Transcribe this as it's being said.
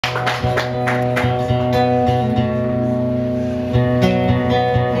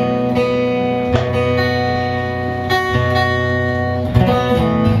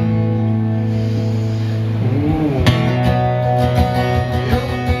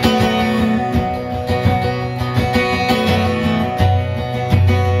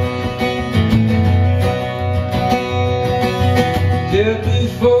Just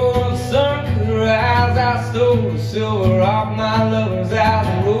before the sun could rise, I stole the silver off my lover's eyes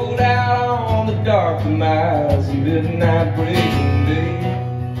and rode out on the dark miles of midnight breaking day.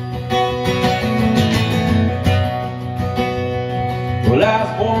 Well, I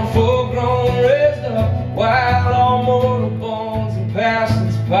was born full grown, raised up wild, all mortal bones and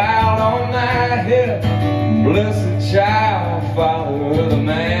passions piled on my head. Blessed child, father of the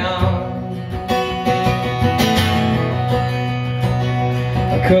man.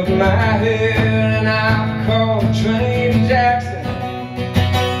 I cut my hair and I called the train Jackson.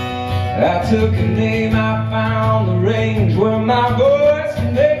 I took a name, I found the range where my voice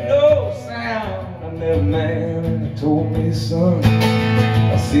could make no sound. I met a man that told me, son,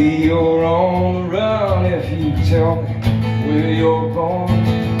 I see you're on the run. If you tell me where you're going,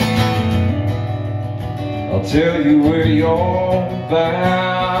 I'll tell you where you're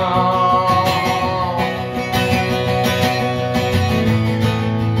bound.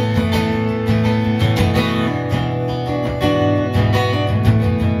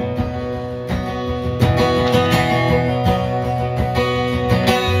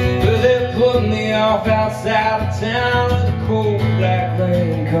 Outside of town with the cold black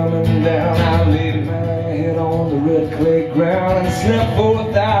rain coming down, I laid my head on the red clay ground and slept for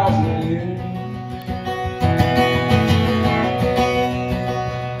 1,000 years.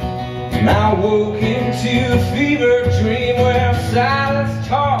 And I woke into a fever dream where silence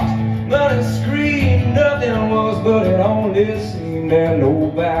talked, money screamed, nothing was but it only seemed, and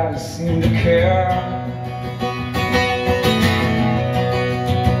nobody seemed to care.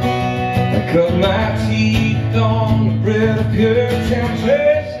 Cut my teeth on the bread of pure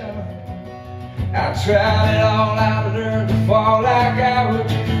temptation. I tried it all, I learned to fall like I would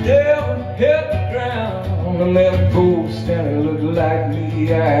never hit the ground. I met a ghost and it looked like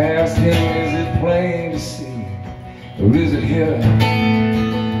me. I asked him, is it plain to see, or is it hidden?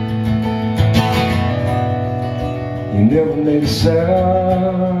 You never made a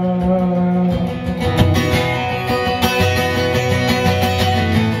sound.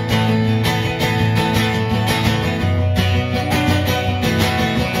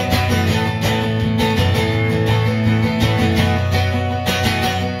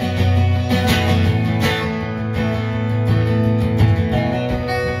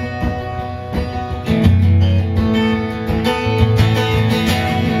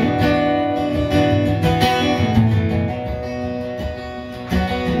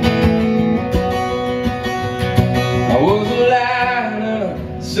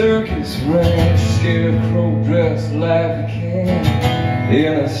 Circus ring, scarecrow dressed like a king,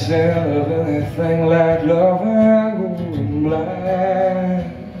 innocent of anything like love and golden blind.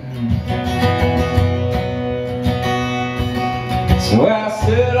 So I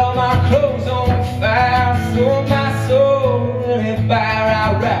set all my clothes on fire, sold my soul in a fire.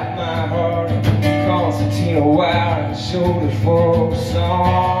 I wrapped my heart in concertina wire and showed it for a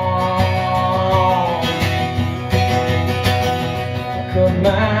song.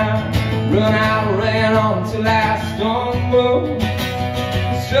 Run out, ran on till I stumbled,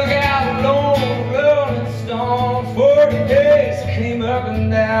 struck out a long rolling stone. 40 days came up and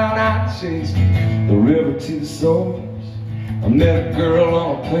down, I chased the river to the source. I met a girl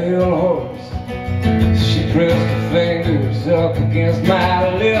on a pale horse. She pressed her fingers up against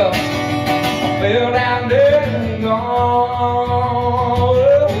my lips. I fell down dead and gone.